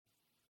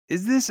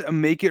Is this a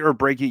make it or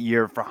break it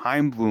year for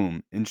Chaim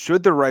Bloom? And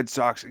should the Red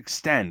Sox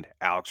extend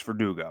Alex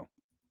Verdugo?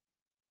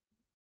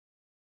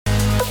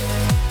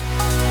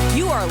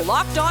 You are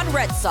Locked On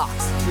Red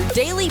Sox, your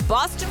daily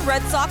Boston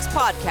Red Sox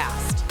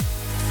podcast.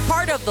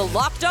 Part of the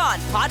Locked On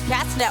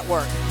Podcast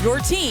Network, your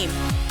team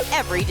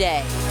every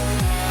day.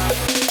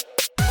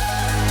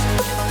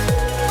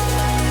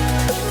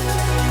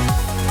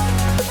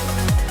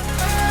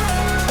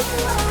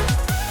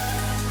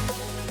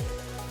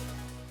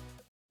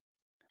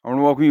 I want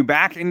to welcome you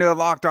back into the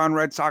Locked On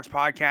Red Sox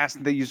podcast.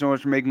 And thank you so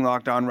much for making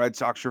Locked On Red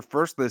Sox your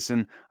first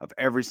listen of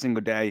every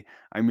single day.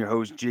 I'm your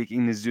host, Jake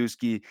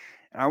Ignazuski.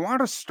 And I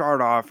want to start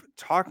off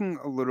talking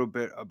a little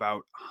bit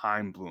about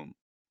Chaim Bloom,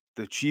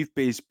 the chief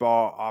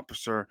baseball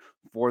officer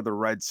for the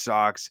Red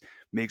Sox,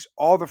 makes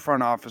all the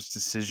front office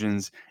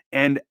decisions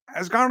and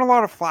has gotten a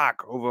lot of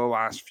flack over the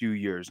last few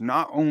years,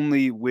 not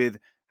only with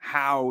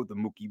how the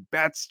Mookie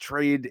Betts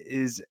trade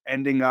is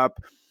ending up,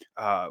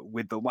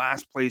 with the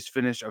last place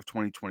finish of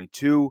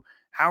 2022,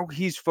 how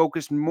he's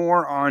focused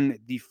more on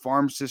the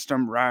farm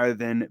system rather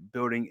than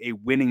building a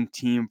winning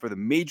team for the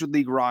major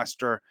league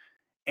roster.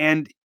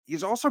 And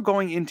he's also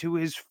going into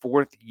his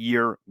fourth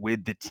year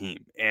with the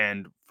team.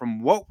 And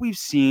from what we've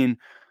seen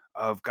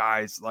of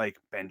guys like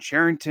Ben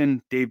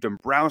Cherington, Dave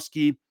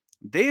Dombrowski,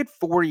 they had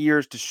 4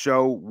 years to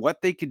show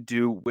what they could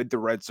do with the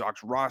Red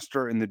Sox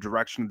roster and the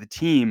direction of the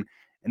team.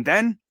 And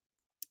then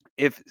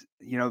if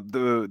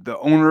the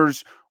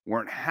owners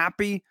weren't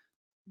happy,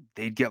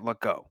 they'd get let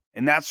go.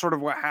 And that's sort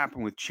of what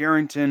happened with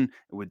Cherington,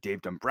 with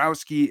Dave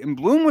Dombrowski. And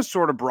Bloom was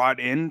sort of brought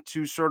in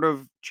to sort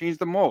of change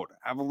the mold,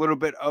 have a little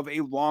bit of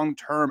a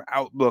long-term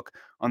outlook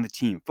on the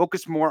team,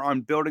 focus more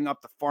on building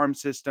up the farm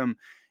system.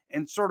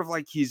 And sort of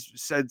like he's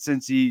said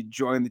since he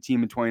joined the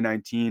team in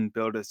 2019,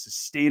 build a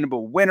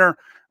sustainable winner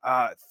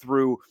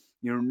through,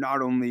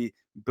 not only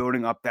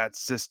building up that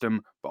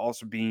system, but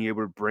also being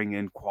able to bring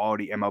in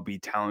quality MLB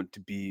talent to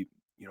be,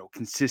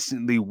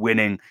 consistently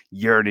winning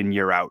year in and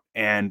year out.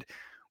 And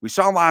we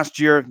saw last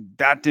year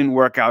that didn't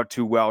work out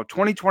too well.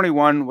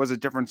 2021 was a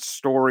different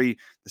story.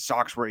 The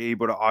Sox were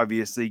able to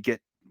obviously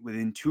get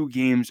within 2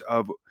 games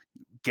of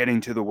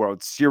getting to the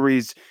World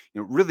Series,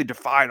 really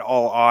defied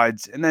all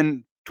odds. And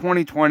then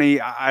 2020,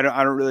 I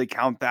don't really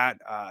count that.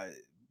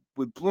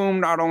 With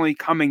Bloom not only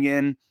coming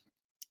in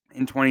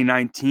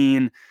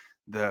 2019,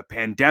 the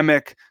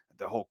pandemic,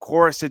 the whole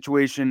Cora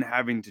situation,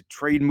 having to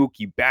trade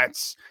Mookie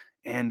Betts,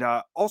 and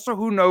also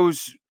who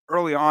knows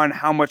early on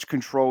how much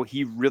control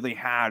he really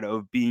had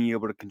of being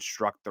able to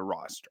construct the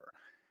roster.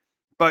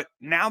 But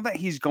now that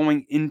he's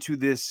going into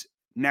this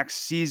next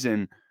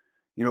season,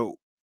 you know,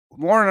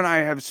 Lauren and I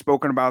have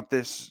spoken about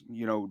this,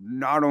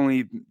 not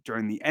only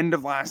during the end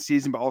of last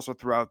season, but also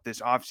throughout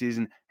this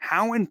offseason,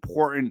 how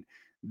important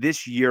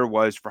this year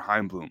was for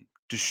Chaim Bloom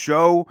to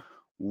show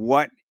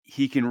what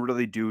he can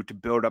really do to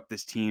build up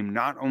this team,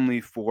 not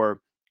only for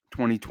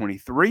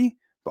 2023,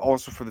 but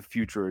also for the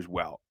future as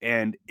well.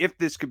 And if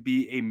this could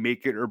be a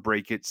make it or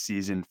break it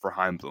season for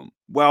Chaim Bloom.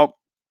 Well,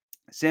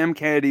 Sam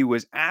Kennedy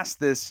was asked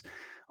this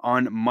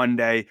on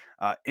Monday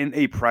in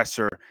a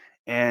presser,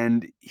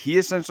 and he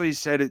essentially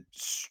said it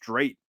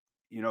straight.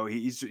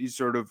 He's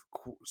sort of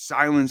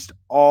silenced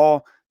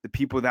all the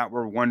people that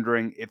were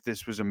wondering if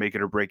this was a make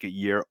it or break it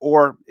year,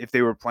 or if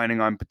they were planning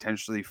on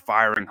potentially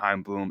firing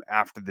Chaim Bloom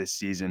after this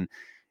season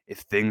if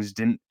things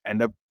didn't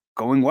end up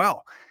going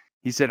well.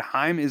 He said,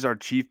 Chaim is our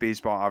chief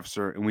baseball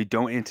officer, and we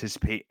don't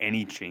anticipate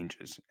any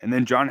changes. And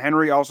then John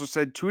Henry also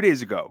said 2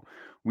 days ago,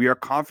 we are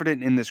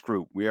confident in this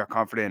group. We are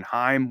confident in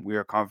Chaim. We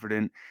are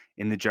confident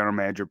in the general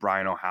manager,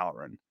 Brian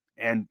O'Halloran.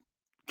 And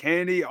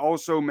Kennedy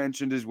also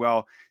mentioned as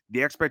well,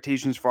 the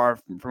expectations from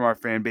our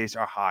fan base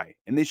are high,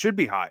 and they should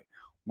be high.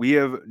 We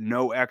have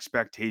no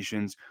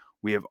expectations.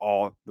 We have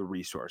all the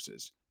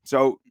resources.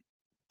 So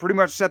pretty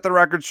much set the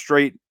record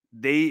straight.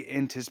 They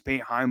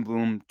anticipate Chaim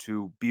Bloom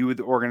to be with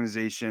the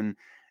organization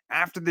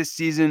after this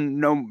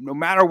season, no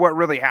matter what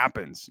really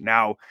happens.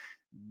 Now,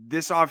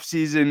 this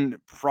offseason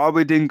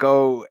probably didn't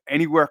go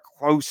anywhere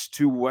close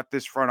to what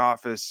this front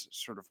office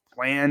sort of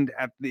planned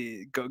at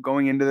the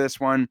going into this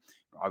one.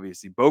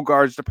 Obviously,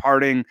 Bogaerts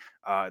departing,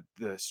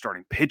 the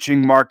starting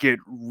pitching market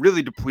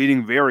really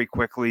depleting very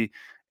quickly,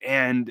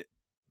 and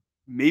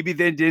maybe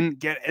they didn't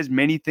get as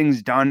many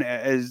things done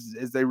as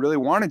they really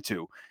wanted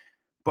to.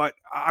 But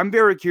I'm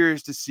very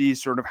curious to see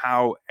sort of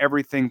how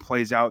everything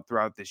plays out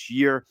throughout this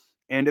year.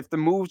 And if the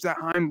moves that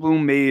Chaim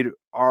Bloom made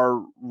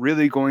are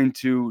really going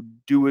to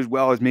do as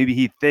well as maybe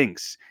he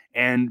thinks,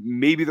 and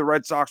maybe the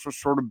Red Sox will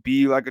sort of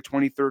be like a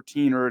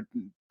 2013 or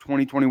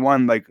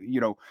 2021, like,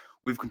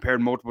 we've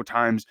compared multiple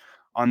times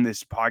on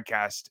this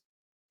podcast,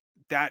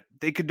 that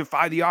they could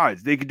defy the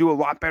odds. They could do a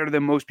lot better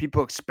than most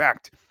people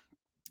expect.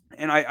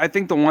 And I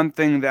think the one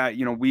thing that,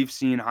 we've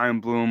seen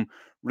Chaim Bloom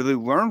really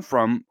learn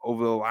from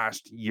over the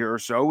last year or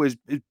so is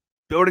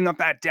building up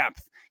that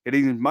depth,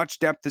 getting as much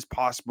depth as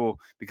possible,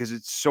 because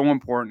it's so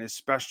important,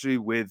 especially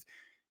with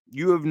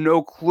you have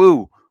no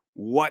clue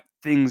what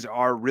things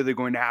are really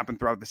going to happen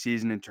throughout the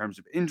season in terms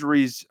of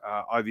injuries.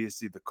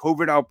 Obviously, the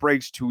COVID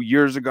outbreaks 2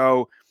 years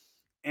ago.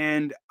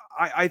 And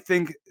I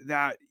think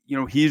that,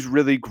 he's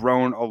really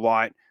grown a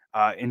lot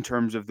in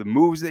terms of the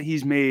moves that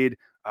he's made,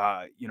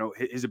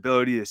 his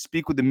ability to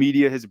speak with the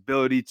media, his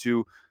ability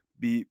to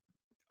be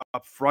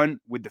upfront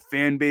with the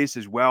fan base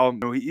as well.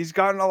 He's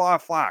gotten a lot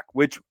of flack,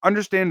 which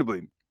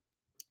understandably,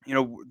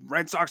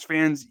 Red Sox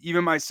fans,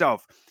 even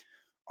myself,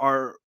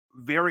 are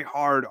very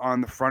hard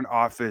on the front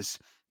office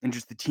and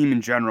just the team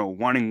in general,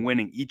 wanting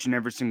winning each and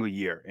every single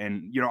year.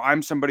 And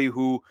I'm somebody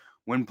who,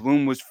 when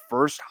Bloom was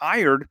first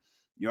hired,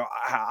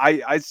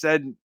 I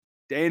said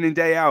day in and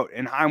day out,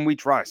 in Heim we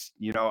trust.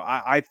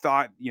 I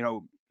thought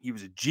he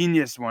was a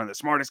genius, one of the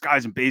smartest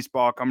guys in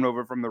baseball, coming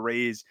over from the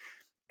Rays.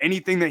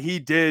 Anything that he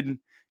did,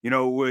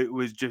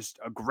 was just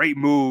a great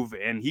move,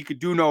 and he could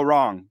do no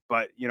wrong.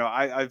 But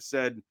I've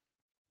said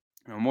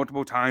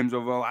multiple times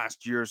over the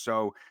last year or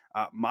so,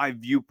 my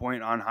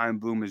viewpoint on Chaim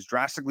Bloom has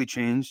drastically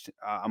changed.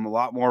 I'm a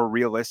lot more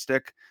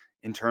realistic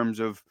in terms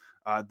of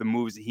the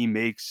moves that he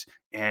makes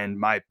and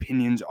my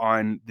opinions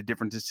on the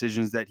different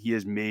decisions that he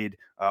has made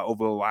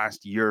over the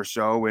last year or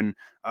so. And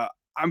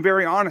I'm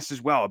very honest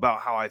as well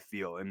about how I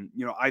feel. And,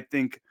 I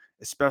think,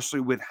 especially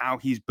with how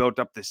he's built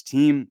up this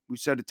team, we've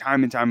said it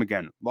time and time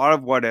again, a lot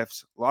of what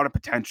ifs, a lot of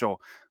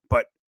potential,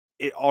 but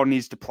it all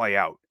needs to play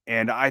out.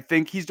 And I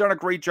think he's done a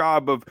great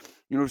job of,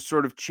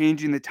 sort of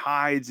changing the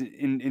tides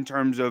in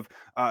terms of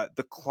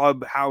the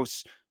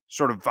clubhouse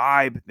sort of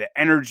vibe, the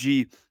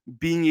energy,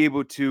 being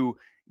able to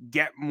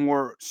get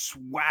more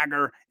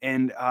swagger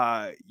and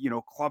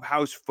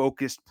clubhouse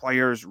focused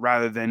players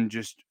rather than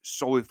just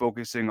solely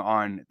focusing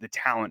on the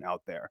talent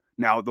out there.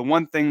 Now, the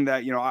one thing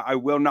that I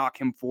will knock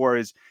him for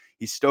is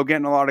he's still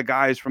getting a lot of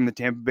guys from the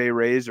Tampa Bay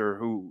Rays or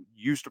who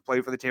used to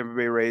play for the Tampa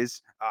Bay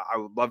Rays. I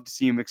would love to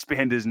see him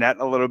expand his net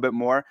a little bit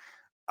more.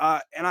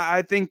 And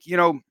I think,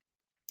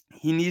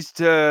 he needs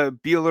to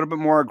be a little bit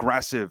more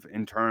aggressive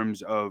in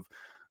terms of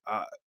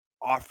uh,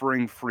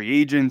 offering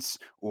free agents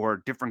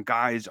or different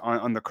guys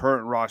on the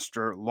current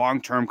roster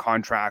long-term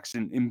contracts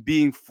and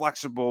being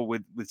flexible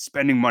with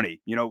spending money.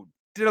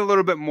 Did a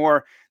little bit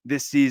more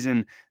this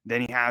season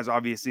than he has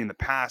obviously in the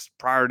past.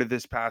 Prior to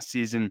this past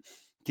season,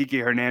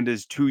 Kike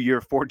Hernandez 2-year,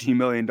 $14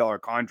 million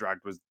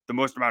contract was the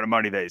most amount of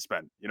money they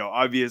spent.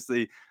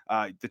 Obviously,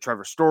 the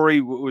Trevor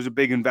Story was a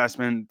big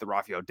investment. The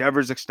Rafael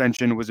Devers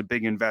extension was a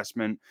big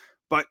investment.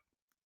 But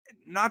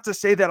not to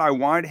say that I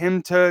want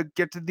him to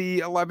get to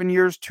the 11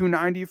 years,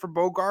 290 for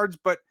Bogaerts,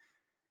 but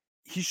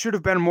he should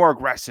have been more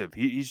aggressive.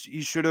 He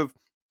should have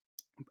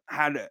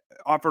had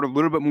offered a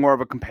little bit more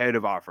of a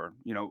competitive offer.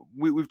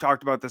 We've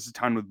talked about this a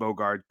ton with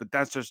Bogaerts, but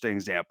that's just an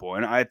example.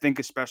 And I think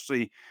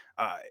especially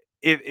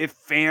if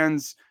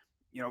fans,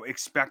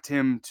 expect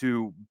him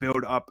to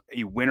build up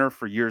a winner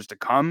for years to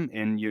come,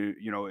 and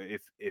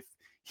if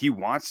he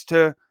wants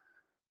to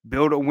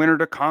build a winner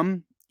to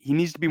come, he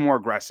needs to be more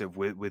aggressive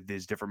with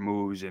his different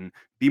moves and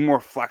be more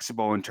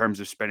flexible in terms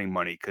of spending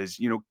money.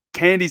 Because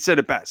Kennedy said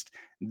it best: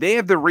 they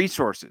have the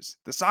resources.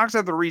 The Sox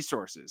have the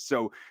resources,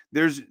 so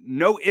there's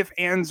no ifs,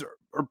 ands,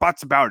 or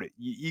buts about it.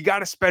 You got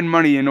to spend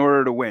money in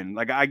order to win.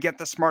 Like, I get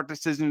the smart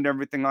decision and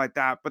everything like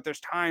that, but there's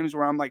times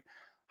where I'm like,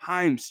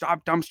 Chaim,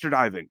 stop dumpster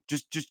diving.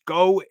 Just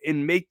go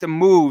and make the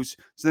moves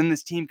so then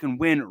this team can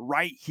win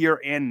right here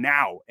and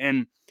now.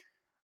 And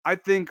I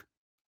think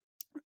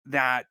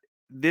that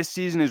this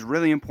season is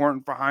really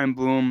important for Chaim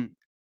Bloom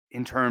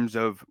in terms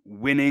of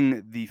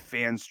winning the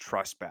fans'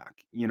 trust back.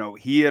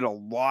 He had a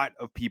lot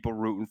of people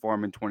rooting for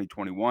him in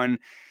 2021.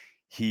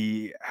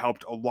 He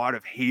helped a lot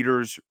of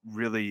haters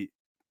really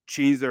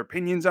change their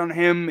opinions on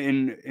him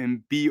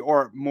and be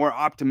more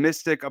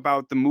optimistic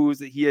about the moves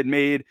that he had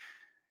made.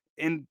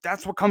 And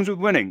that's what comes with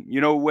winning.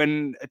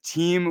 When a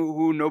team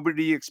who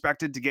nobody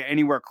expected to get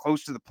anywhere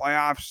close to the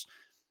playoffs,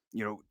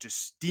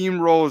 just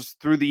steamrolls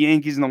through the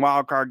Yankees in the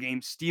wild card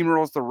game,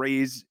 steamrolls the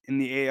Rays in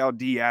the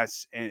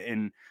ALDS,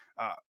 and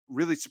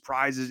really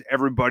surprises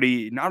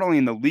everybody, not only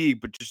in the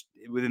league, but just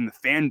within the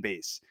fan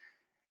base.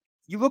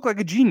 You look like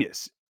a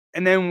genius.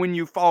 And then when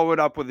you follow it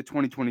up with the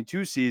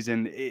 2022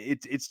 season,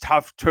 it's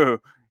tough to,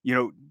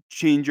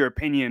 change your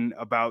opinion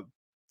about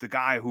the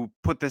guy who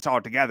put this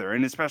all together.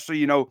 And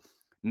especially,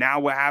 now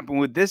what happened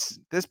with this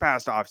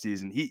past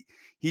offseason,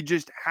 he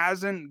just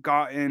hasn't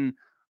gotten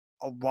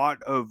a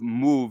lot of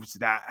moves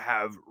that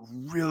have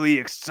really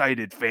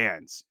excited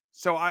fans.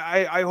 So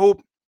I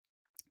hope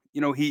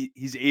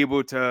he's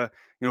able to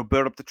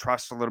build up the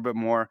trust a little bit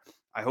more.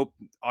 I hope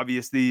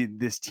obviously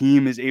this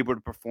team is able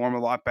to perform a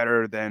lot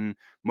better than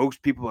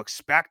most people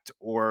expect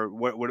or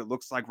what it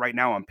looks like right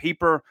now on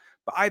paper.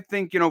 But I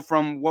think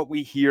from what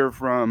we hear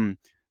from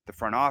the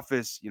front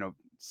office,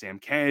 Sam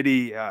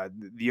Kennedy,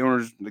 the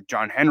owners like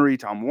John Henry,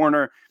 Tom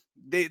Warner,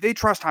 they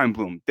trust Chaim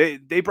Bloom.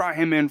 They brought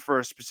him in for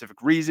a specific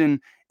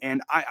reason,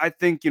 and I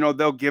think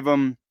they'll give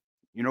him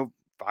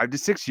 5 to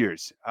 6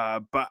 years.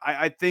 But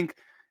I think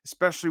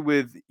especially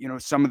with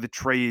some of the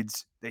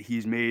trades that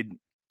he's made,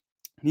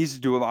 he needs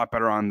to do a lot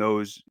better on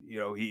those.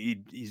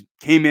 He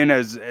came in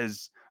as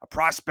a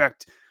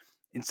prospect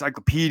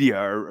encyclopedia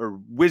or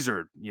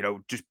wizard,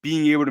 just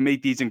being able to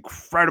make these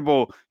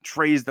incredible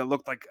trays that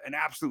looked like an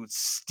absolute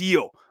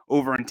steal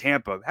over in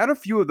Tampa. Had a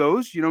few of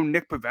those,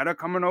 Nick Pavetta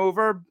coming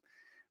over,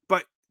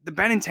 but the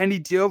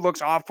Benintendi deal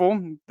looks awful.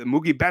 The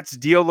Mookie Betts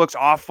deal looks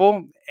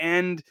awful.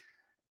 And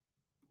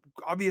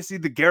obviously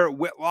the Garrett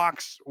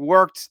Whitlocks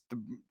worked.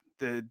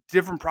 The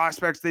different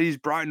prospects that he's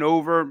brought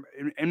over,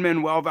 and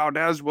Manuel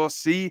Valdez, we'll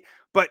see.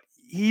 But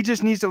he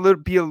just needs to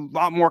be a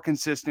lot more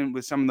consistent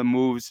with some of the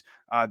moves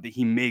that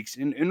he makes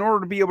in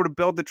order to be able to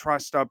build the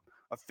trust up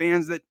of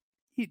fans that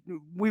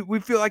we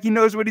feel like he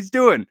knows what he's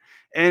doing.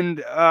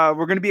 And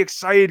we're going to be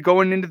excited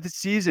going into the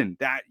season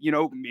that,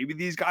 maybe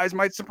these guys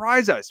might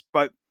surprise us.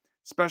 But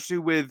especially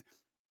with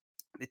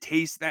the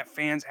taste that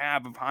fans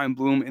have of Chaim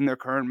Bloom in their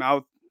current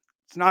mouth,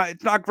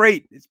 it's not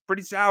great. It's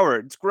pretty sour.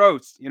 It's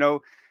gross,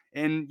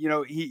 and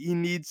he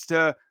needs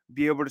to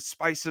be able to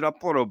spice it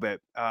up a little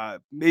bit.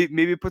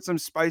 Maybe put some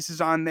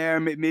spices on there.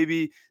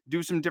 Maybe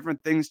do some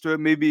different things to it.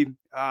 Maybe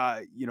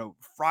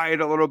fry it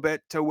a little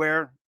bit to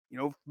where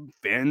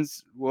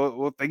fans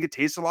will think it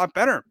tastes a lot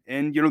better.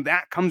 And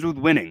that comes with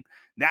winning.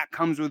 That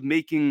comes with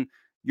making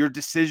your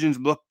decisions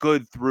look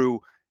good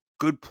through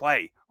good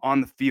play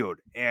on the field.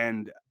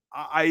 And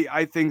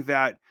I think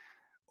that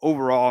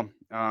overall,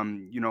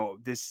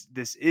 this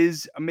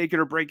is a make it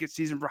or break it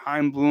season for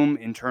Chaim Bloom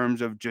in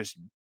terms of just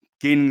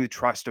gaining the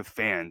trust of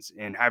fans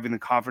and having the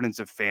confidence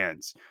of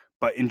fans.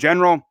 But in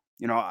general,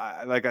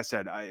 like I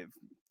said,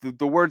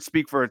 the words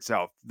speak for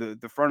itself.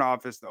 The front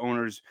office, the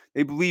owners,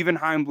 they believe in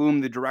Chaim Bloom,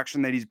 the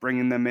direction that he's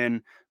bringing them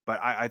in. But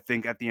I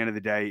think at the end of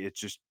the day, it's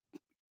just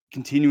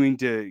continuing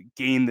to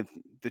gain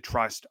the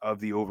trust of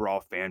the overall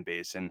fan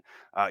base. And,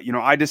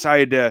 I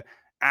decided to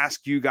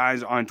ask you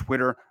guys on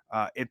Twitter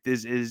if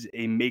this is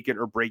a make it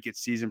or break it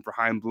season for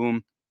Chaim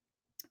Bloom.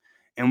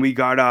 And we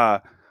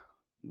got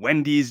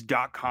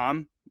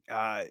Wendy's.com.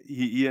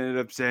 He ended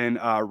up saying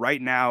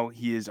right now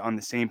he is on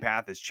the same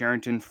path as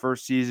Cherington.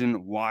 First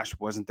season, wash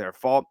wasn't their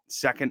fault.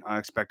 Second,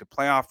 unexpected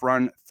playoff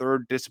run.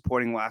 Third,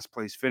 disappointing last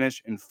place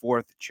finish. And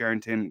fourth,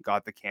 Cherington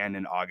got the can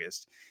in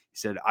August. He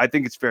said, I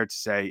think it's fair to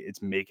say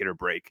it's make it or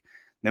break.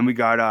 Then we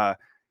got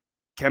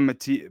Ken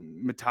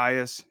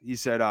Matthias. He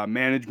said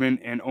management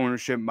and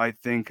ownership might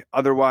think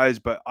otherwise,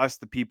 but us,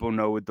 the people,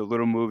 know with the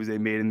little moves they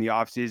made in the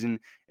offseason,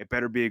 it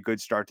better be a good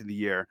start to the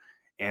year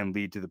and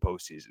lead to the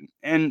postseason.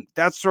 And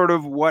that's sort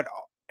of what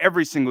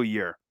every single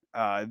year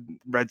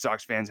Red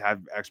Sox fans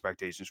have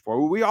expectations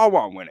for. We all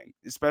want winning,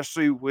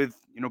 especially with,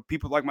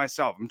 people like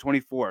myself. I'm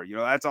 24.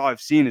 That's all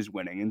I've seen is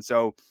winning. And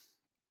so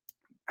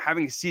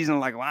having a season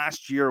like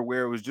last year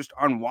where it was just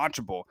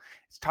unwatchable,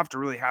 it's tough to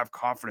really have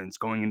confidence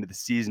going into the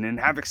season and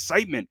have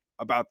excitement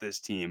about this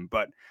team.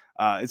 But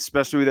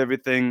especially with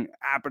everything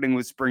happening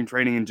with spring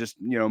training and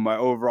just, my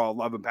overall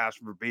love and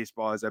passion for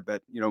baseball, as I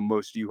bet,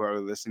 most of you who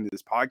are listening to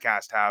this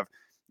podcast have,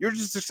 you're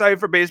just excited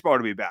for baseball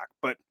to be back.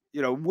 But,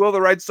 will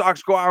the Red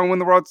Sox go out and win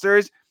the World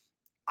Series?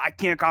 I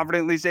can't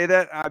confidently say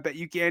that. I bet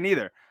you can't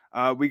either.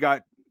 We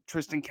got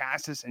Tristan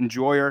Cassis and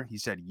Joyer. He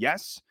said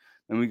yes.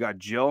 Then we got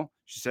Jill.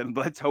 She said,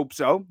 let's hope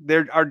so.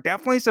 There are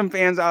definitely some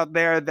fans out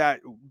there that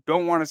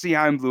don't want to see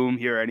Chaim Bloom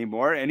here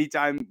anymore.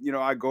 Anytime,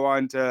 I go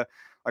on to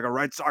like a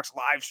Red Sox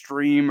live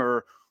stream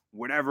or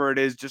whatever it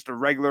is, just a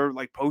regular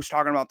like post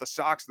talking about the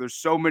Sox, there's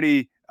so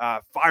many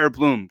fire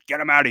Bloom, get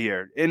him out of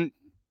here. And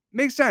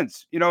makes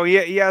sense.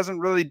 He hasn't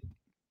really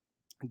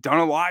done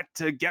a lot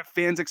to get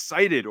fans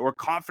excited or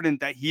confident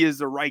that he is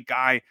the right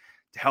guy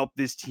to help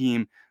this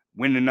team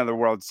win another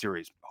World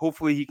Series.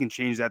 Hopefully he can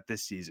change that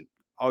this season.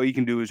 All you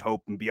can do is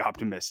hope and be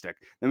optimistic.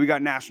 Then we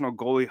got National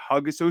Goalie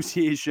Hug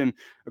Association.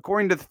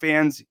 According to the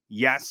fans,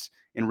 yes.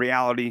 In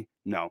reality,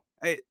 no.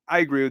 I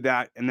agree with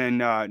that. And then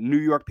New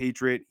York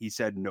Patriot, he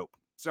said nope.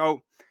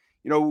 So,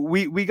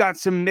 we got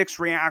some mixed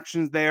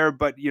reactions there,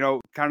 but,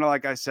 kind of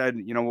like I said,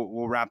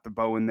 we'll wrap the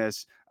bow in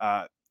this.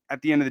 At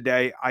the end of the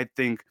day, I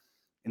think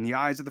in the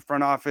eyes of the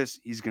front office,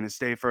 he's going to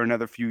stay for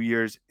another few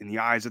years. In the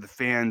eyes of the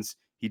fans,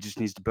 he just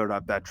needs to build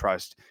up that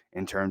trust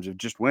in terms of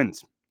just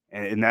wins.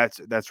 And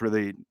that's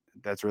really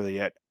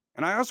it.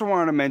 And I also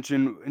wanted to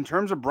mention, in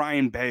terms of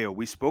Brian Bayo,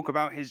 we spoke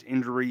about his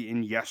injury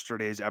in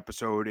yesterday's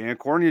episode. And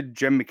according to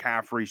Jen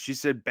McCaffrey, she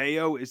said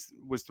Bayo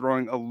was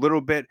throwing a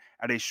little bit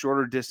at a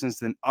shorter distance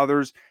than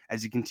others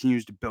as he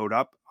continues to build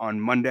up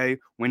on Monday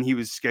when he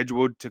was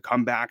scheduled to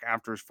come back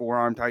after his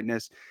forearm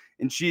tightness.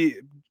 And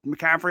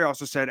McCaffrey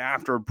also said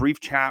after a brief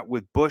chat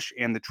with Bush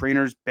and the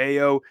trainers,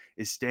 Bayo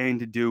is staying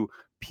to do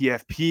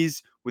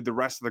PFPs with the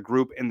rest of the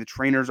group, and the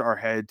trainers are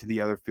headed to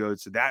the other field.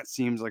 So that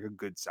seems like a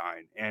good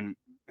sign. And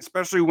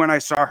especially when I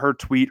saw her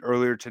tweet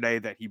earlier today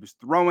that he was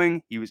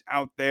throwing, he was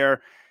out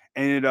there,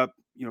 ended up,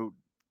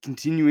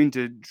 continuing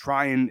to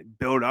try and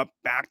build up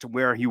back to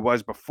where he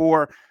was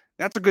before.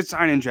 That's a good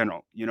sign in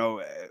general.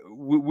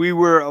 We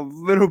were a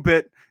little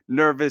bit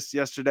nervous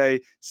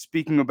yesterday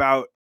speaking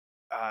about,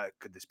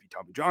 could this be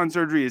Tommy John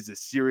surgery? Is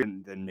this serious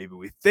than maybe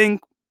we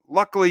think?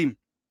 Luckily,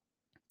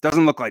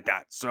 doesn't look like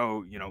that.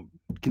 So,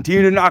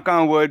 continue to knock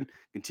on wood,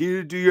 continue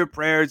to do your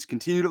prayers,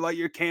 continue to light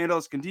your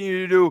candles,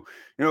 continue to do,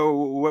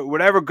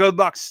 whatever good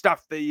luck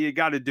stuff that you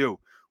got to do.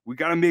 We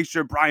got to make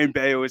sure Brayan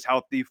Bello is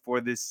healthy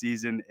for this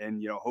season,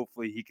 and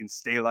hopefully he can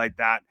stay like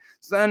that.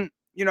 So then,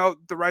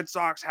 the Red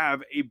Sox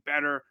have a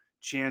better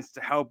chance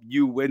to help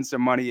you win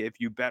some money if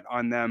you bet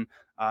on them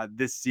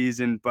this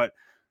season. But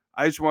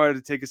I just wanted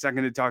to take a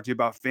second to talk to you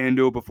about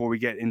FanDuel before we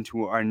get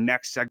into our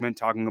next segment,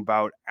 talking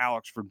about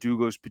Alex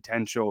Verdugo's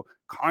potential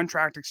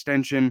contract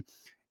extension.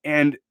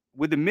 And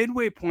with the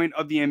midway point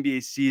of the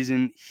NBA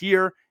season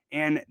here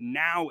and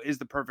now is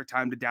the perfect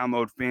time to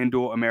download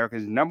FanDuel,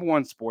 America's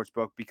 #1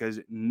 sportsbook, because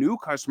new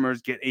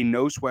customers get a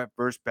no sweat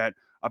first bet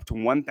up to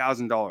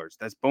 $1,000.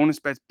 That's bonus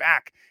bets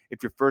back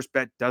if your first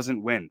bet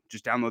doesn't win.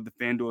 Just download the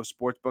FanDuel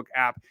Sportsbook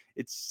app.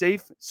 It's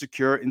safe,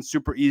 secure, and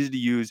super easy to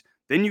use.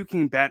 Then you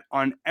can bet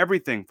on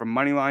everything from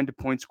money line to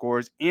point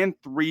scores and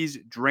threes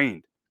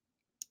drained.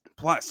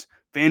 Plus,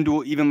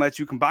 FanDuel even lets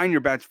you combine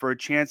your bets for a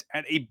chance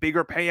at a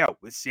bigger payout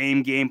with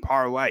same game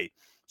parlay.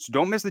 So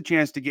don't miss the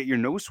chance to get your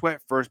no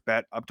sweat first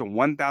bet up to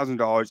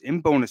 $1,000 in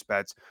bonus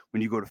bets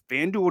when you go to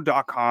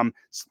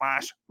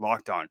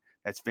FanDuel.com/lockedon.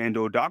 That's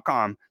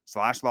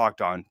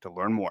FanDuel.com/lockedon to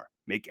learn more.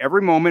 Make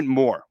every moment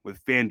more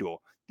with FanDuel,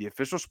 the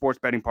official sports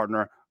betting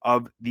partner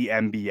of the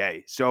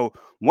NBA. So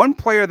one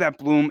player that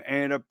Bloom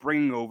ended up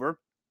bringing over,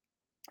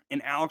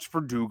 and Alex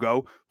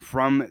Verdugo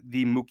from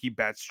the Mookie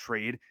Betts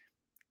trade,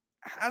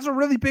 has a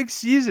really big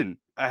season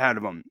ahead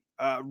of him.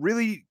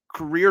 Really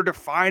career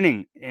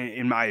defining,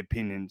 in my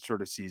opinion,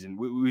 sort of season.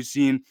 We've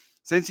seen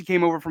since he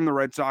came over from the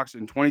Red Sox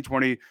in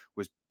 2020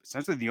 was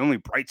essentially the only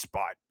bright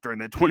spot during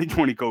the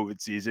 2020 COVID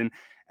season.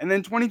 And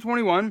then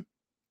 2021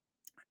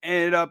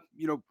 ended up,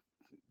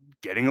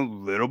 getting a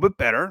little bit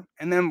better.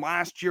 And then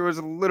last year was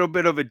a little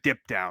bit of a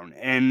dip down.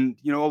 And,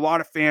 a lot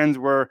of fans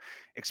were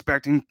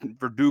expecting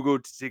Verdugo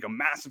to take a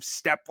massive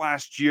step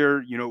last year,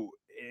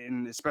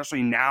 and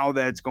especially now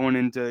that it's going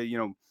into,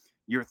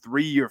 year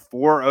 3, year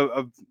 4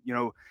 of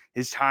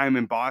his time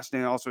in Boston,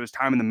 and also his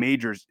time in the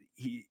majors.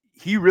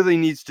 He really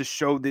needs to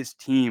show this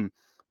team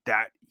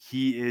that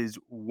he is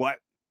what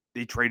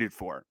they traded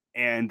for,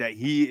 and that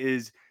he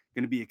is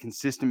going to be a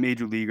consistent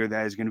major leaguer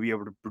that is going to be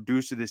able to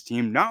produce to this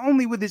team, not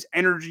only with his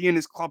energy and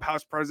his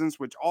clubhouse presence,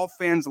 which all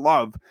fans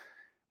love,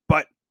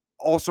 but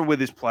also with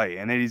his play,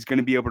 and that he's going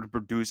to be able to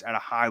produce at a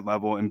high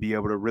level and be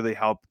able to really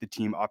help the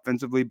team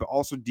offensively, but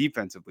also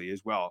defensively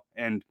as well.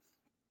 And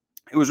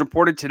it was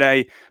reported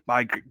today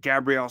by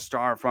Gabrielle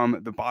Starr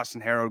from the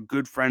Boston Herald,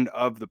 good friend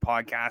of the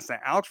podcast,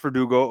 that Alex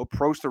Verdugo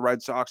approached the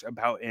Red Sox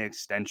about an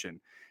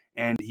extension.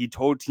 And he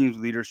told team's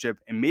leadership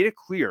and made it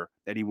clear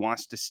that he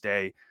wants to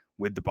stay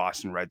with the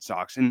Boston Red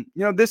Sox. And,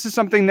 this is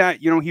something that,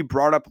 he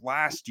brought up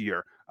last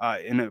year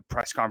in a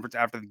press conference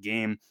after the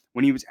game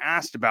when he was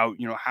asked about,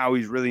 how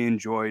he's really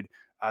enjoyed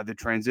the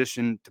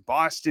transition to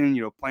Boston,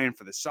 playing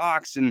for the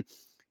Sox. And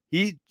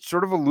he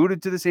sort of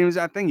alluded to the same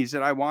exact thing. He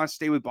said, I want to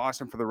stay with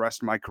Boston for the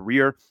rest of my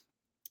career.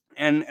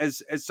 And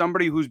as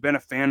somebody who's been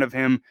a fan of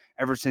him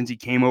ever since he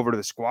came over to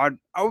the squad,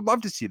 I would love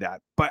to see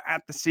that. But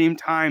at the same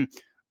time,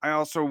 I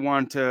also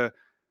want to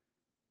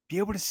be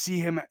able to see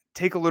him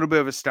take a little bit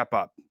of a step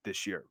up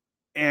this year.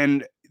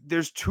 And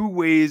there's two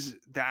ways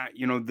that,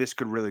 this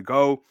could really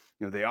go.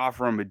 They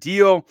offer him a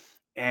deal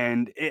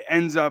and it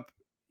ends up,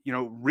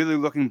 really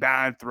looking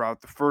bad throughout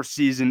the first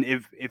season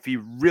if he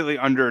really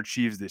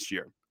underachieves this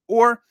year.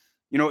 Or,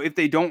 if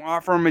they don't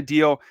offer him a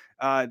deal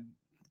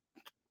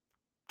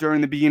during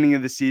the beginning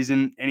of the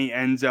season and he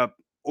ends up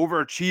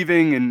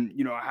overachieving and,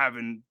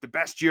 having the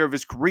best year of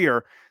his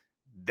career,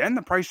 then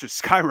the price just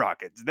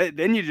skyrockets.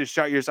 Then you just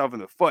shot yourself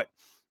in the foot.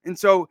 And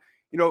so,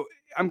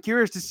 I'm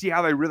curious to see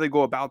how they really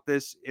go about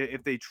this,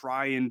 if they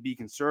try and be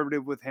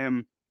conservative with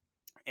him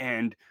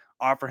and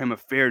offer him a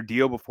fair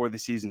deal before the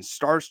season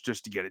starts,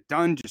 just to get it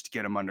done, just to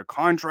get him under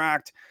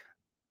contract.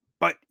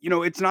 But,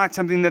 it's not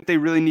something that they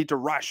really need to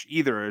rush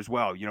either as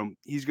well.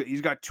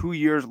 He's got 2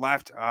 years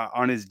left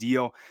on his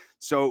deal.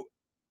 So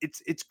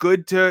it's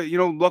good to,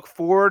 look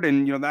forward.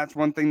 And, that's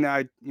one thing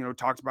that I,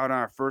 talked about in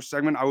our first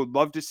segment. I would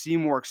love to see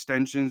more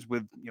extensions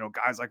with,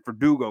 guys like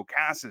Verdugo,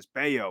 Casas,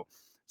 Bello,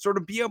 sort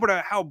of be able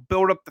to help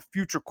build up the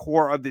future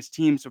core of this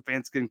team so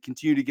fans can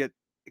continue to get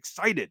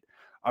excited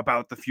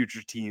about the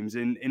future teams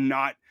and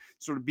not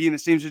sort of be in the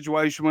same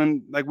situation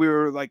when, like, we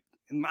were like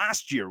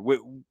last year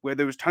where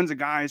there was tons of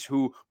guys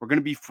who were going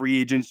to be free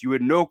agents. You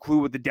had no clue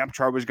what the depth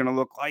chart was going to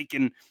look like.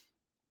 And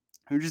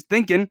you're just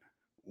thinking,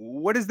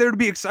 what is there to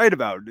be excited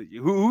about?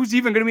 Who's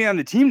even going to be on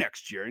the team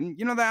next year? And,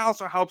 that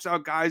also helps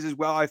out guys as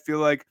well, I feel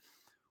like,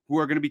 who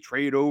are going to be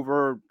traded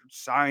over,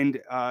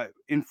 signed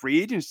in free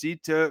agency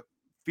to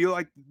feel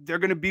like they're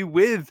going to be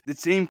with the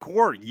same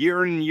core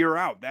year in and year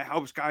out. That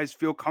helps guys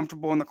feel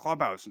comfortable in the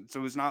clubhouse. And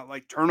so it's not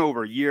like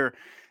turnover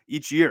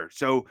each year.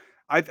 So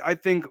I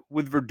think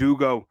with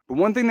Verdugo, the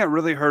one thing that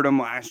really hurt him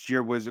last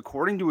year was,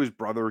 according to his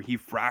brother, he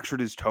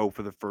fractured his toe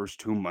for the first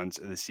 2 months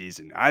of the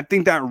season. I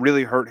think that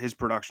really hurt his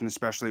production,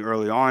 especially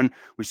early on.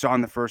 We saw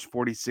in the first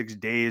 46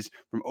 days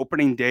from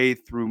opening day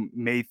through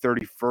May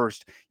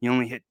 31st, he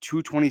only hit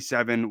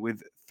 227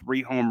 with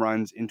 3 home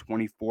runs and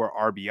 24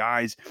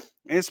 RBIs.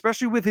 And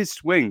especially with his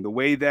swing, the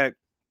way that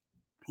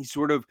he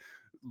sort of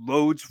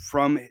loads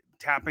from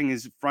tapping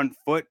his front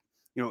foot,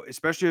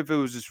 especially if it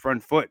was his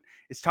front foot.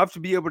 It's tough to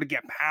be able to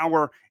get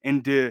power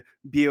and to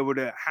be able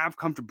to have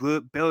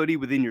comfortability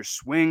within your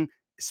swing,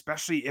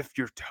 especially if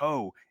your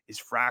toe is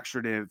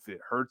fractured, if it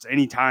hurts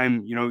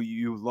anytime,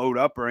 you load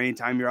up or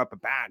anytime you're up a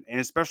bat, and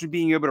especially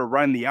being able to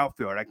run the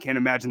outfield. I can't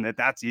imagine that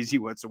that's easy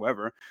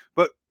whatsoever.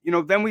 But,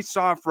 then we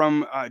saw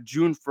from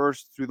June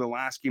 1st through the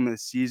last game of the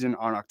season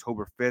on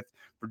October 5th,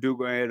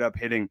 Verdugo ended up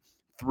hitting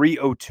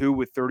 302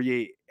 with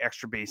 38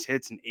 extra base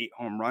hits and 8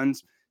 home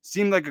runs.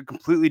 Seemed like a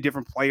completely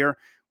different player.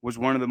 Was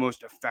one of the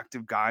most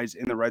effective guys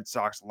in the Red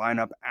Sox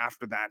lineup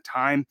after that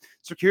time.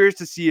 So curious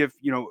to see if,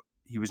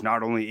 he was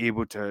not only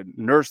able to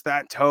nurse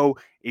that toe,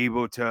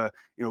 able to,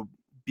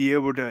 be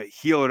able to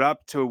heal it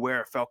up to where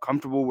it felt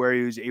comfortable, where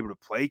he was able to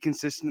play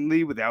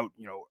consistently without,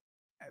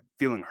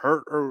 feeling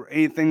hurt or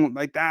anything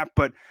like that.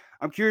 But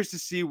I'm curious to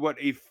see what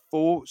a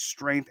full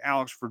strength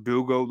Alex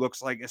Verdugo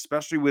looks like,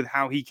 especially with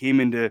how he came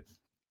into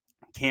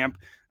camp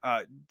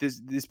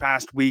this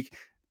past week.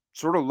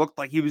 Sort of looked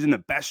like he was in the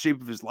best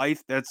shape of his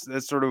life. That's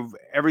sort of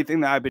everything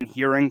that I've been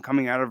hearing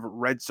coming out of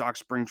Red Sox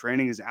spring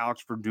training is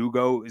Alex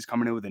Verdugo is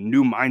coming in with a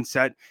new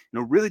mindset.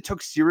 Really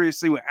took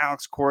seriously what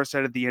Alex Cora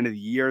said at the end of the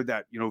year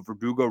that,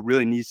 Verdugo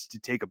really needs to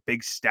take a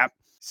big step.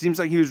 Seems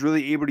like he was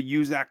really able to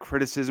use that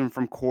criticism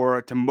from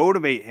Cora to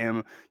motivate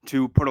him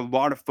to put a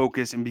lot of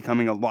focus in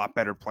becoming a lot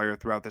better player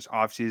throughout this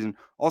offseason.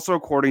 Also,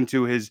 according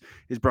to his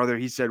brother,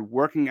 he said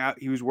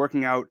he was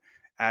working out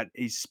at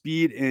a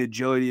speed and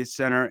agility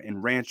center in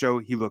Rancho.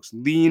 He looks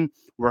lean,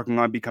 working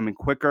on becoming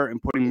quicker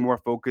and putting more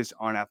focus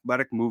on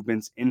athletic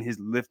movements in his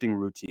lifting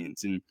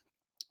routines. And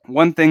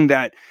one thing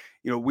that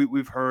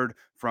we've heard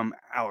from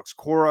Alex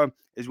Cora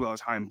as well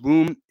as Chaim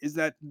Bloom is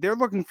that they're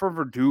looking for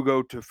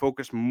Verdugo to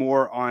focus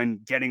more on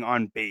getting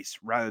on base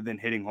rather than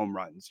hitting home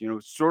runs.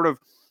 Sort of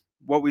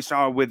what we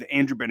saw with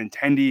Andrew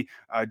Benintendi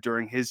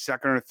during his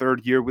second or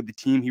third year with the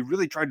team. He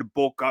really tried to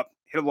bulk up,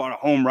 hit a lot of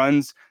home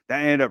runs.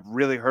 That ended up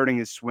really hurting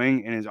his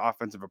swing and his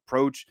offensive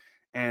approach,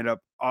 ended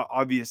up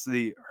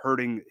obviously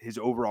hurting his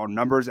overall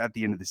numbers at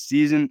the end of the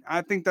season.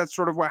 I think that's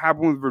sort of what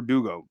happened with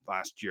Verdugo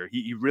last year.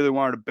 He really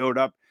wanted to build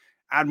up,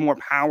 add more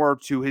power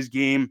to his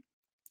game.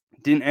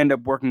 Didn't end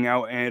up working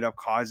out, ended up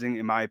causing,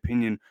 in my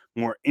opinion,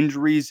 more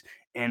injuries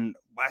and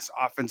less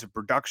offensive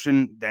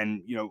production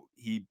than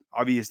he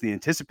obviously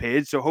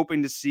anticipated. So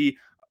hoping to see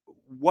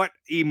what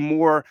a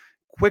more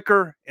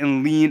quicker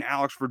and lean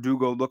Alex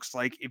Verdugo looks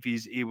like if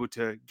he's able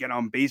to get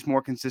on base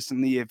more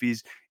consistently, if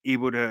he's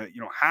able to,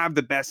 have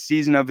the best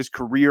season of his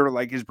career,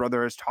 like his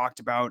brother has talked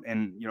about.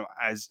 And,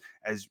 as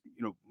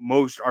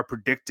most are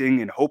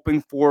predicting and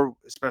hoping for,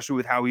 especially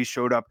with how he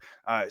showed up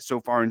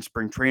so far in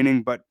spring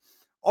training. But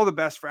all the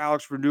best for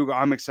Alex Verdugo.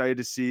 I'm excited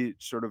to see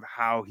sort of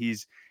how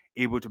he's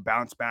able to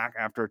bounce back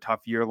after a tough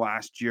year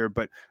last year.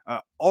 But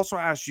also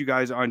asked you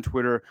guys on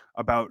Twitter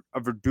about a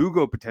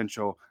Verdugo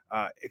potential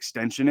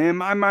extension. In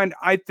my mind,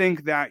 I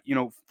think that,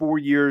 4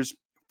 years,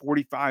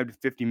 45 to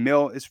 50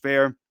 mil is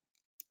fair.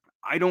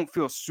 I don't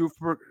feel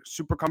super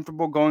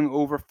comfortable going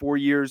over 4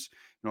 years.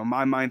 In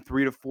my mind,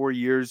 3 to 4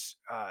 years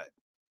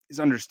is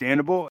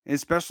understandable,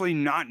 especially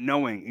not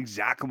knowing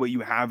exactly what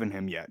you have in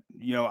him yet.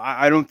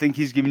 I don't think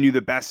he's given you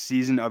the best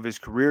season of his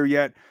career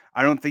yet.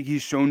 I don't think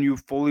he's shown you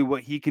fully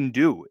what he can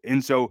do.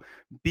 And so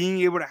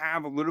being able to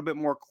have a little bit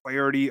more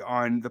clarity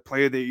on the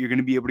player that you're going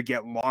to be able to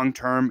get long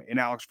term in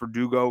Alex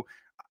Verdugo,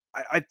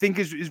 I think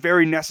is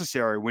very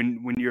necessary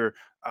when you're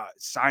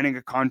signing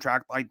a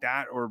contract like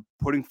that or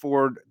putting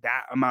forward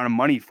that amount of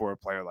money for a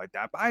player like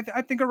that. But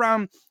I think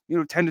around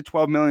 $10 to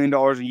 $12 million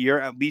a year,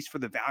 at least for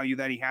the value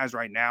that he has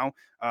right now,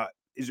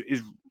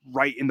 is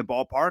right in the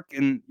ballpark.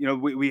 And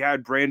we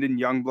had Brandon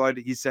Youngblood.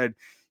 He said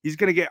he's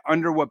going to get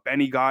under what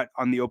Benny got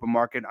on the open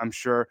market. I'm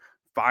sure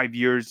 5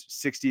 years,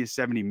 60 to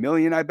 70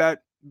 million. I bet.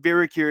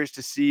 Very curious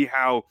to see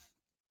how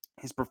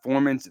his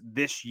performance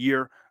this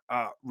year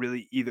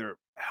really either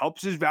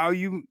helps his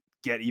value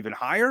get even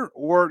higher,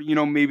 or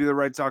maybe the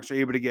Red Sox are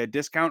able to get a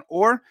discount,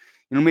 or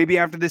maybe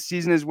after this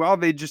season as well,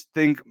 they just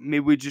think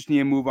maybe we just need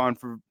to move on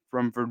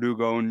from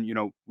Verdugo,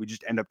 and we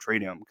just end up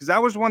trading him. Because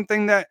that was one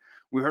thing that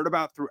we heard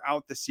about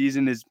throughout the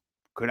season is,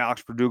 could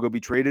Alex Verdugo be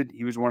traded?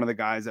 He was one of the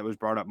guys that was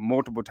brought up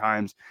multiple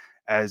times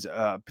as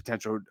a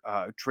potential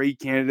trade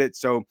candidate.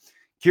 So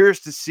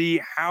curious to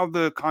see how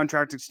the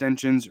contract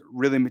extensions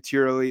really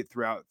materially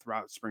throughout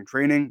spring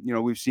training.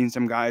 We've seen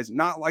some guys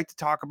not like to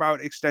talk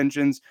about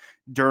extensions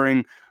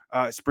during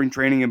spring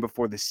training and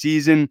before the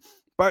season,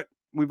 but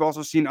we've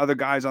also seen other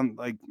guys on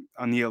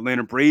the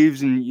Atlanta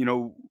Braves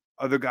and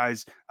other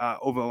guys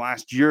over the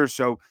last year or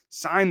so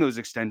sign those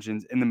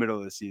extensions in the middle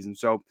of the season.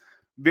 So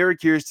very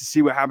curious to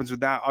see what happens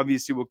with that.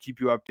 Obviously, we'll keep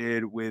you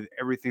updated with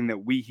everything that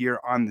we hear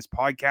on this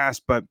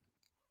podcast, but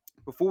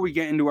before we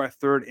get into our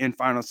third and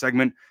final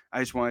segment, I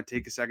just want to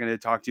take a second to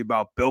talk to you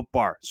about Built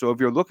Bar. So if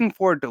you're looking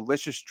for a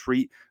delicious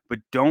treat but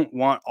don't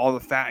want all the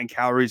fat and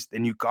calories,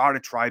 then you got to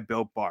try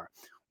Built Bar.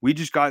 We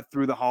just got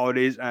through the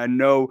holidays. And I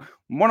know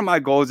one of my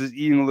goals is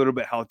eating a little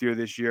bit healthier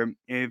this year.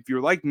 If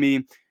you're like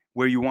me,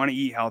 where you want to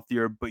eat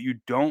healthier, but you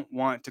don't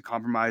want to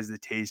compromise the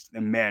taste,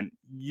 then man,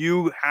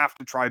 you have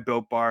to try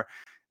Built Bar.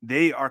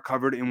 They are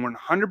covered in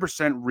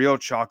 100% real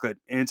chocolate,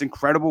 and it's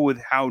incredible with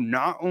how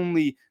not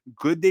only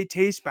good they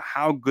taste, but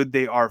how good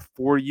they are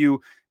for you.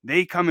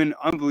 They come in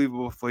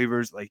unbelievable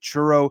flavors like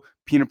churro,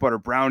 peanut butter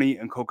brownie,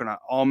 and coconut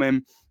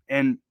almond.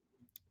 And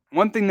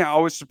one thing that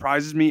always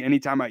surprises me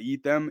anytime I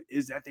eat them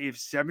is that they have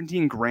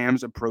 17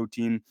 grams of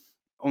protein,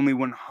 only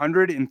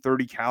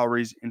 130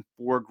 calories, and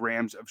 4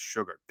 grams of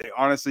sugar. They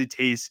honestly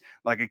taste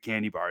like a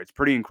candy bar. It's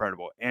pretty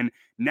incredible. And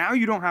now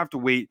you don't have to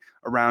wait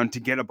around to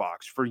get a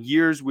box. For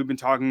years, we've been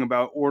talking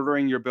about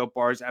ordering your Built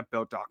Bars at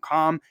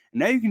built.com. And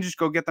now you can just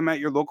go get them at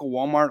your local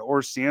Walmart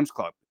or Sam's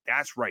Club.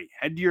 That's right.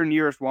 Head to your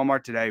nearest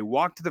Walmart today,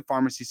 walk to the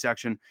pharmacy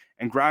section,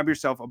 and grab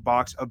yourself a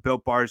box of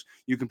Built Bars.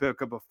 You can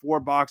pick up a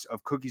 4-box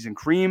of cookies and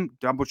cream,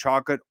 double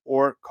chocolate,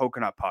 or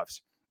coconut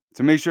puffs.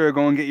 So make sure to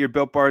go and get your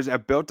Built Bars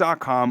at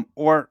built.com,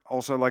 or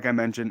also, like I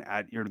mentioned,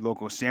 at your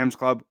local Sam's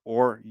Club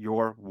or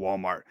your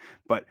Walmart.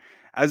 But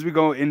as we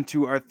go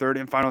into our third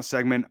and final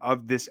segment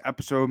of this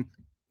episode,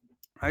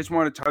 I just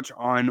want to touch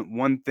on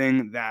one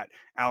thing that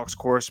Alex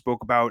Cora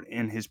spoke about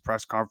in his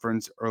press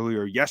conference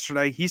earlier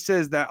yesterday. He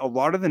says that a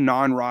lot of the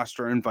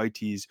non-roster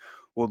invitees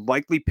will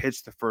likely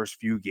pitch the first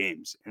few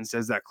games, and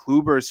says that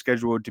Kluber is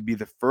scheduled to be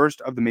the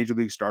first of the major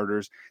league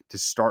starters to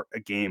start a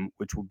game,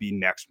 which will be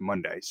next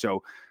Monday.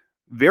 So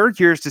very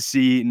curious to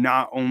see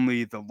not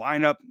only the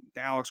lineup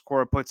that Alex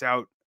Cora puts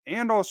out,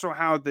 and also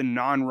how the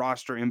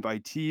non-roster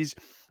invitees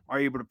are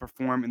able to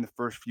perform in the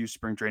first few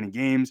spring training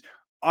games.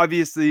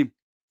 Obviously,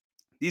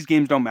 these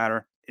games don't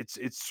matter.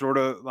 It's sort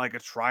of like a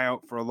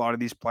tryout for a lot of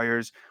these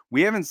players.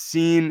 We haven't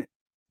seen,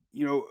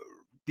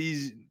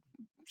 these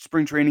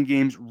spring training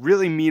games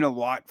really mean a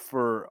lot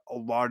for a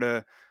lot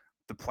of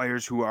the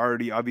players who are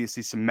already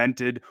obviously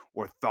cemented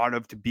or thought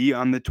of to be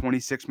on the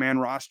 26-man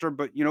roster.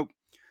 But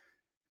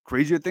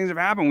crazier things have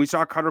happened. We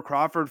saw Cutter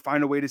Crawford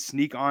find a way to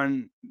sneak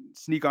onto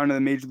the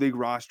major league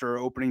roster,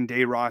 opening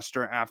day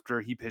roster,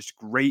 after he pitched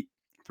great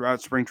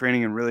throughout spring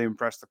training and really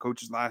impressed the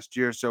coaches last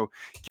year. So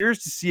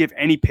curious to see if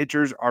any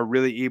pitchers are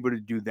really able to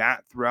do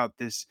that throughout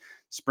this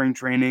spring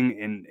training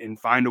and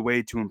find a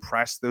way to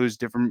impress those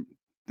different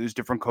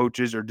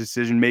coaches or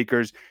decision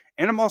makers.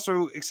 And I'm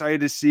also excited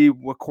to see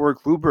what Corey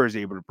Kluber is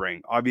able to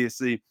bring.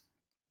 Obviously,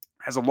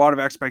 has a lot of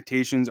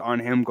expectations on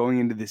him going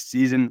into this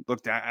season,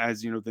 looked at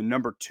as, the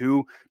number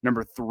 2,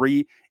 number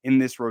 3 in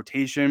this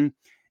rotation.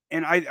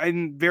 And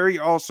I'm very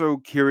also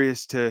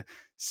curious to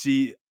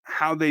see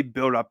how they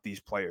build up these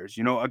players.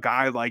 A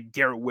guy like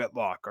Garrett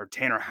Whitlock or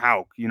Tanner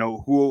Houck,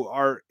 who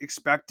are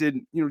expected,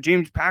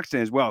 James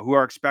Paxton as well, who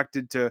are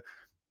expected to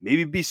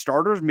maybe be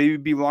starters, maybe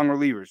be long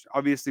relievers.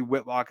 Obviously,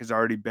 Whitlock has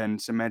already been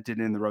cemented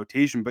in the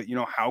rotation, but,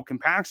 Houck and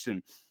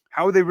Paxton,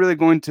 how are they really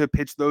going to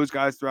pitch those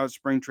guys throughout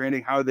spring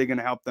training? How are they going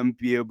to help them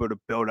be able to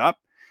build up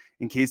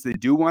in case they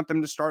do want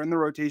them to start in the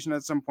rotation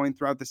at some point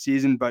throughout the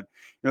season? But,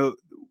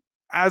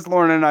 as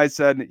Lauren and I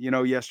said,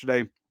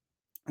 yesterday,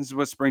 this is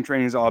what spring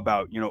training is all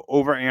about,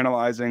 over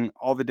analyzing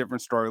all the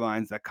different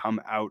storylines that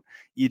come out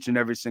each and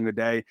every single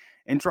day,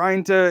 and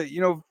trying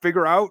to,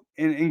 figure out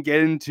and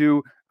get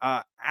into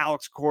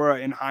Alex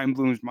Cora and Chaim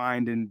Bloom's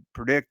mind and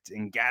predict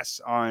and guess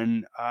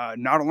on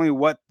not only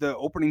what the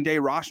opening day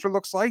roster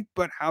looks like,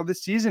 but how the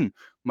season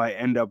might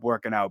end up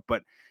working out.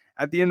 But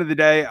at the end of the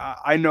day,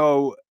 I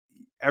know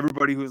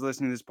everybody who's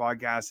listening to this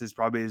podcast is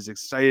probably as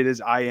excited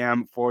as I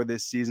am for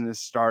this season to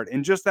start.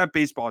 And just that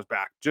baseball is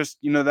back. Just,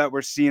 that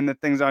we're seeing the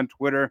things on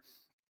Twitter,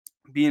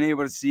 being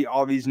able to see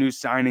all these new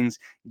signings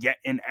get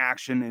in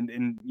action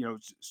and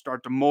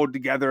start to mold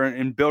together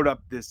and build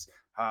up this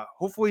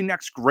hopefully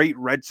next great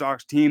Red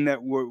Sox team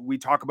that we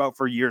talk about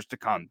for years to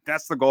come.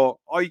 That's the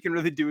goal. All you can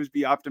really do is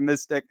be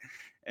optimistic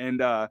and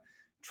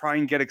try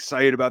and get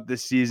excited about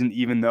this season,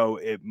 even though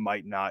it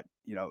might not,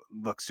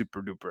 look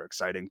super duper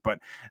exciting. But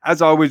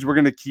as always, we're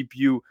going to keep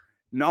you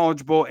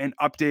knowledgeable and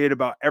updated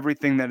about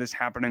everything that is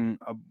happening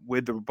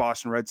with the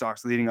Boston Red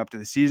Sox leading up to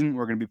the season.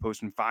 We're going to be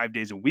posting 5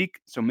 days a week.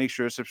 So make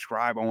sure to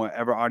subscribe on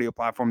whatever audio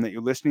platform that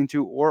you're listening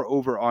to or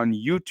over on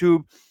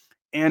YouTube.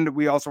 And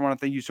we also want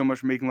to thank you so much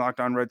for making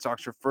Locked On Red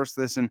Sox your first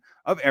listen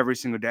of every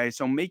single day.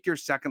 So make your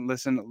second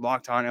listen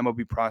Locked On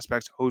MLB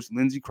Prospects. Host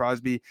Lindsey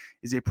Crosby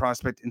is a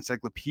prospect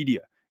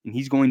encyclopedia, and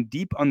he's going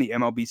deep on the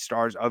MLB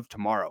stars of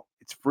tomorrow.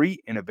 It's free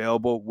and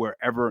available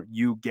wherever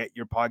you get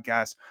your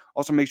podcasts.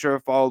 Also, make sure to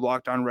follow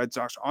Locked On Red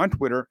Sox on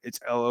Twitter. It's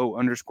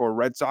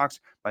LO_Red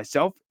Sox.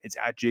 Myself, it's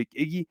at Jake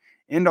Iggy.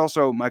 And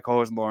also, my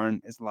co-host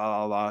Lauren is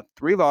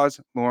 3 Laws,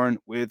 Lauren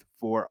with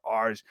 4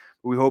 R's.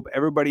 We hope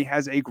everybody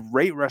has a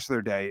great rest of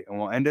their day, and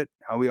we'll end it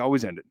how we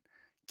always end it.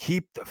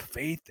 Keep the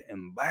faith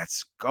and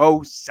let's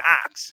go Sox.